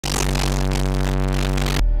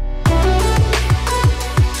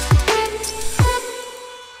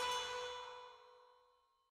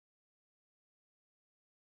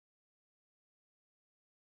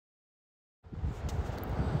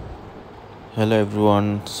Hello everyone,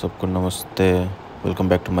 सबको नमस्ते। Welcome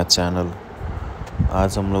back to my channel.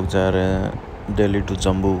 आज हम लोग जा रहे हैं दिल्ली टू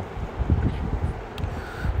जम्मू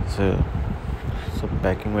से। सब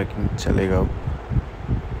पैकिंग वैकिंग चलेगा। अब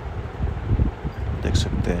देख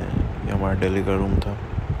सकते हैं ये हमारा दिल्ली का रूम था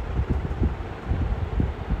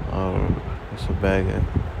और ये सब बैग है।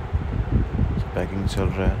 सब पैकिंग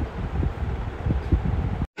चल रहा है।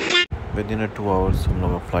 विद इन 2 आवर्स हम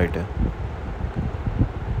लोग का फ़्लाइट है।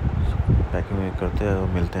 पैकिंग में करते हैं और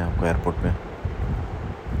मिलते हैं आपको एयरपोर्ट पे।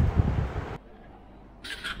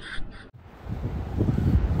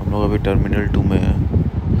 हम लोग अभी टर्मिनल 2 में हैं।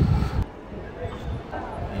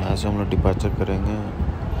 यहाँ से हम लोग डिपार्चर करेंगे,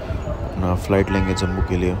 अपना फ़्लाइट लेंगे जम्मू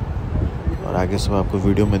के लिए और आगे सब आपको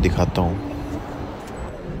वीडियो में दिखाता हूँ।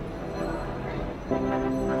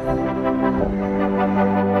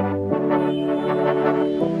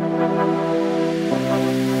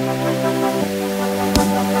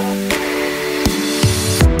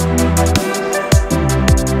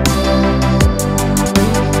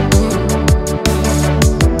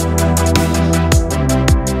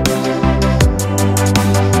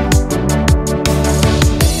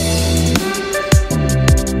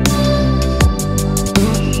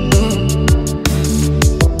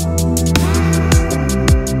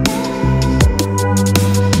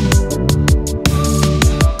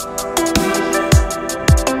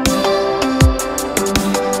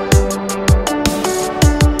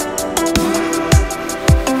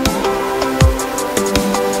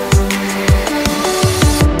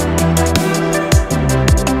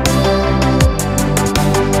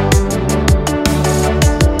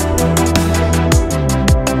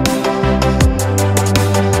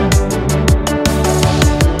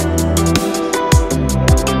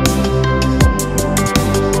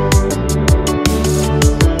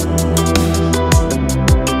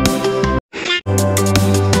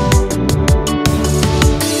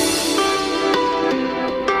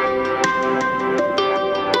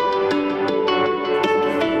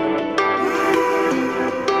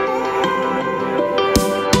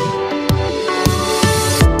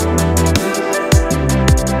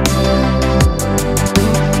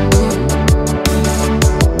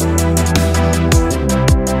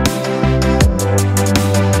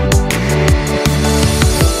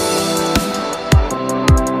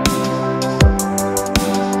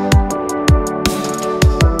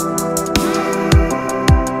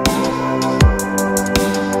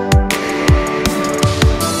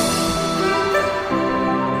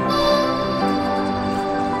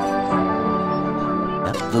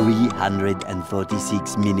 And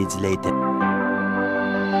 46 minutes later.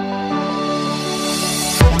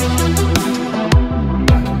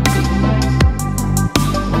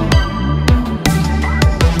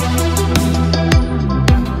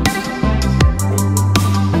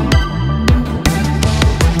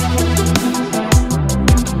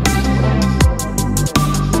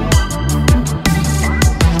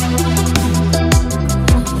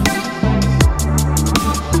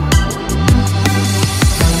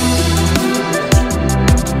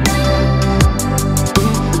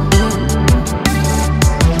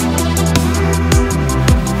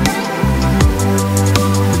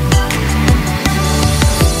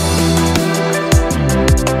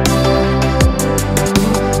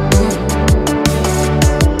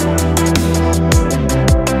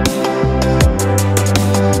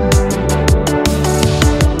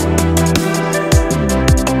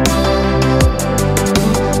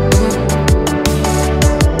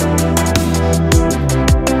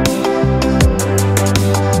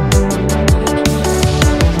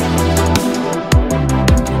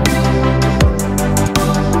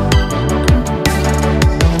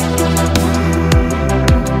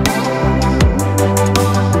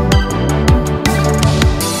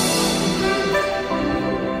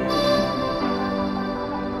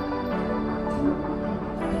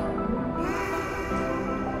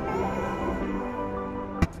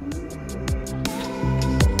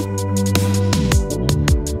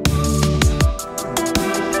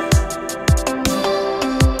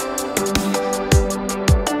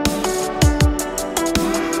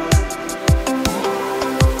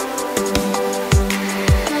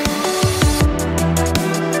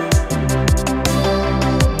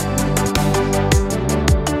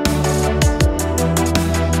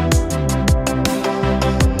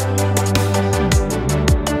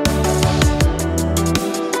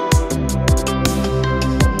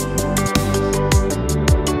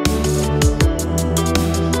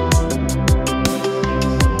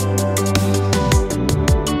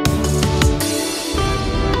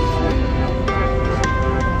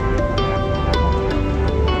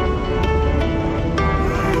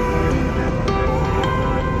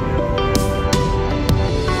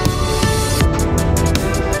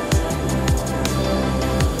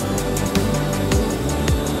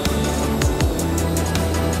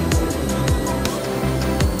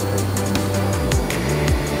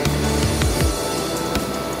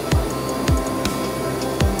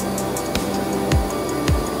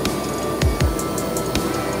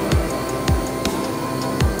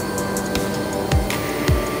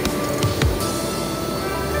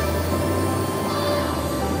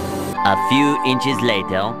 A few inches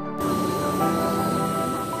later.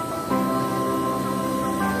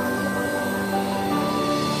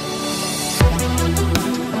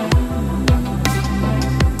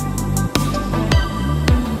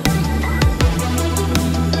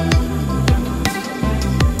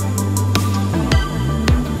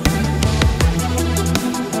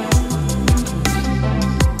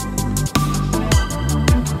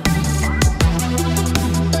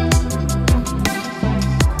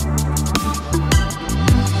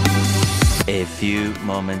 A few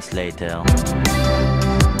moments later.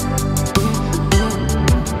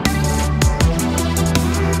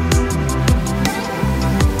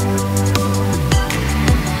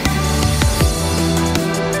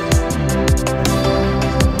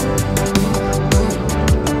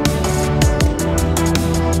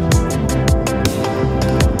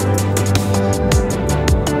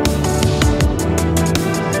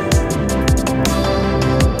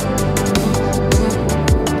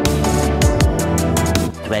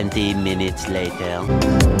 Twenty minutes later.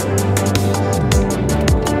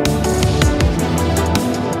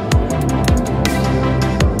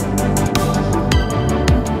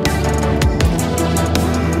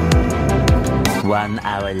 1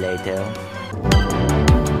 hour later.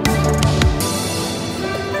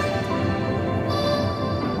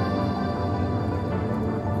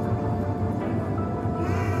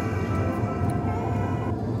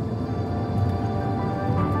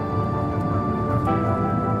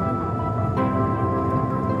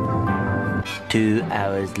 Two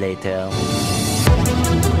hours later.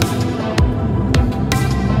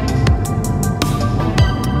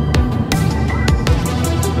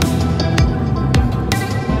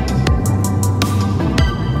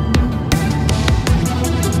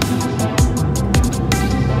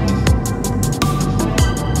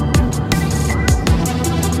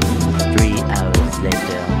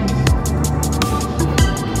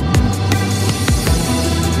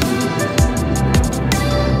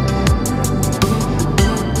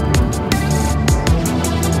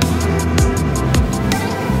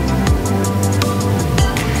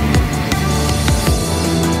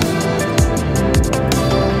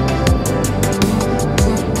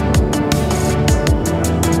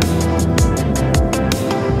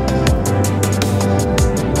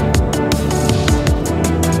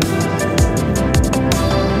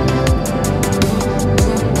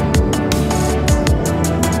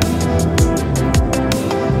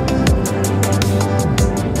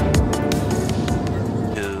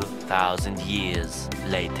 Years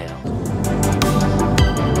later.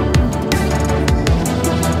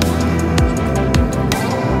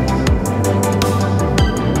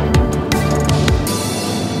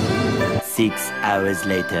 Six hours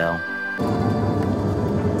later.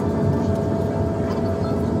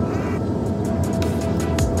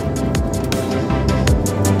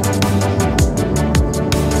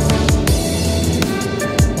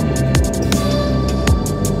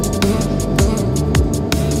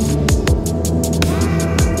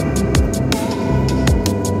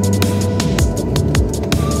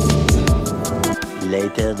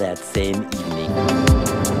 Later that same evening.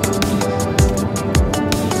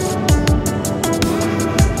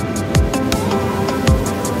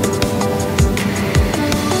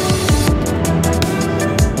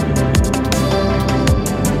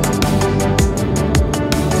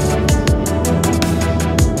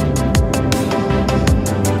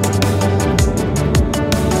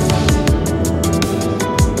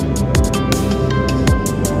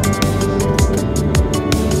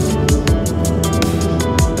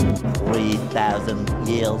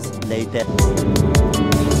 Years later.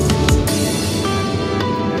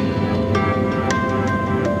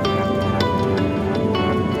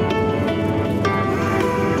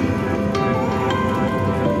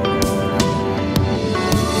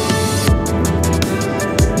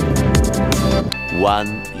 One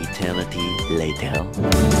eternity later.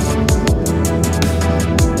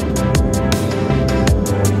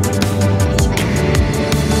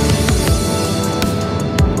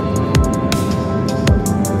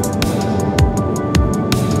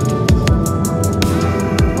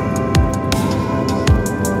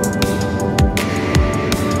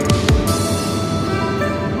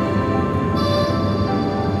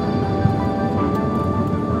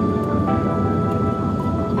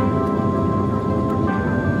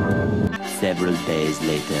 Several days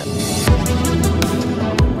later.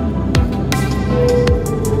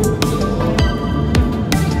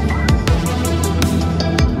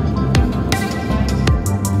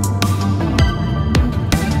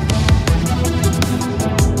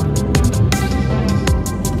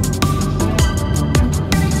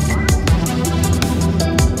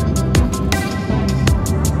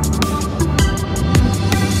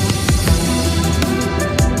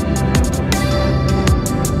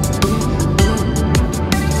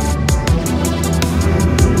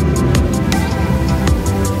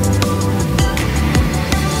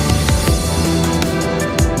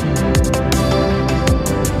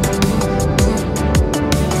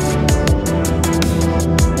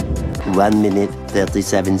 1 minute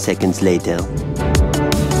 37 seconds later.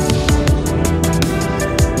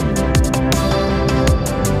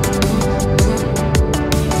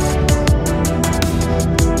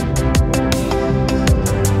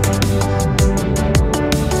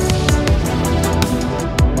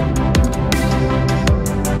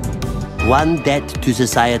 One debt to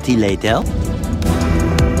society later.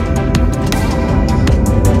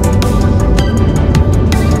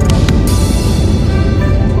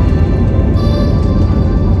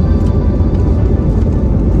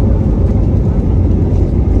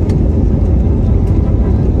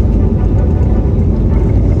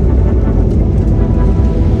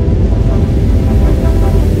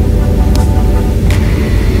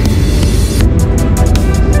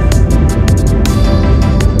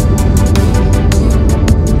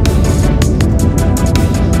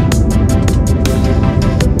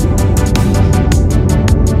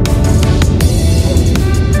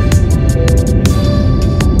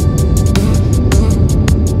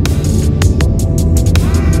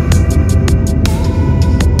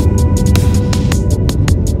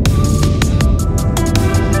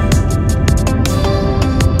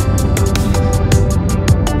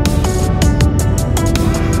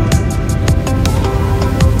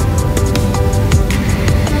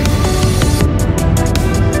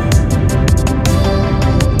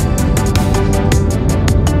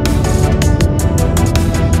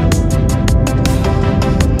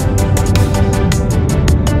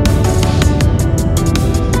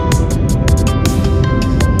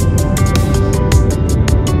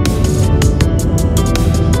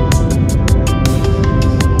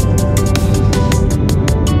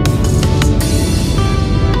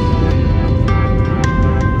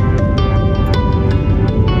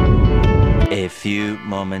 A few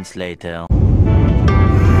moments later.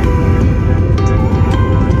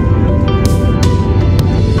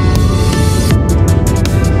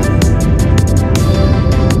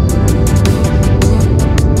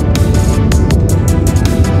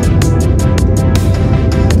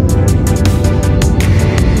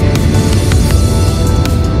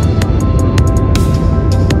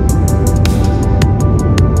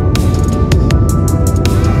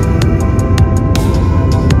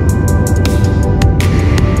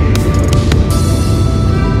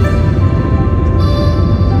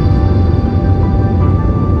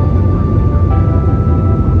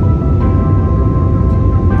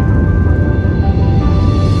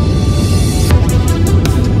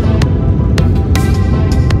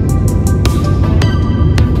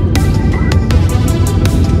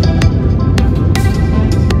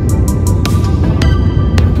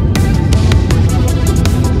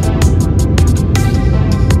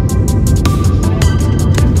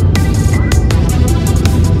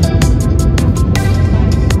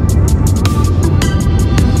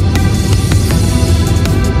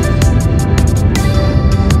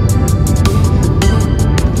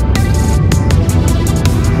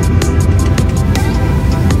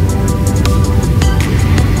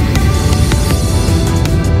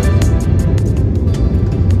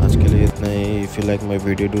 If you like my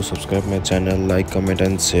video, do subscribe my channel, like, comment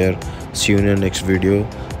and share. See you in the next video.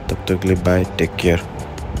 तब तक के लिए bye, take care.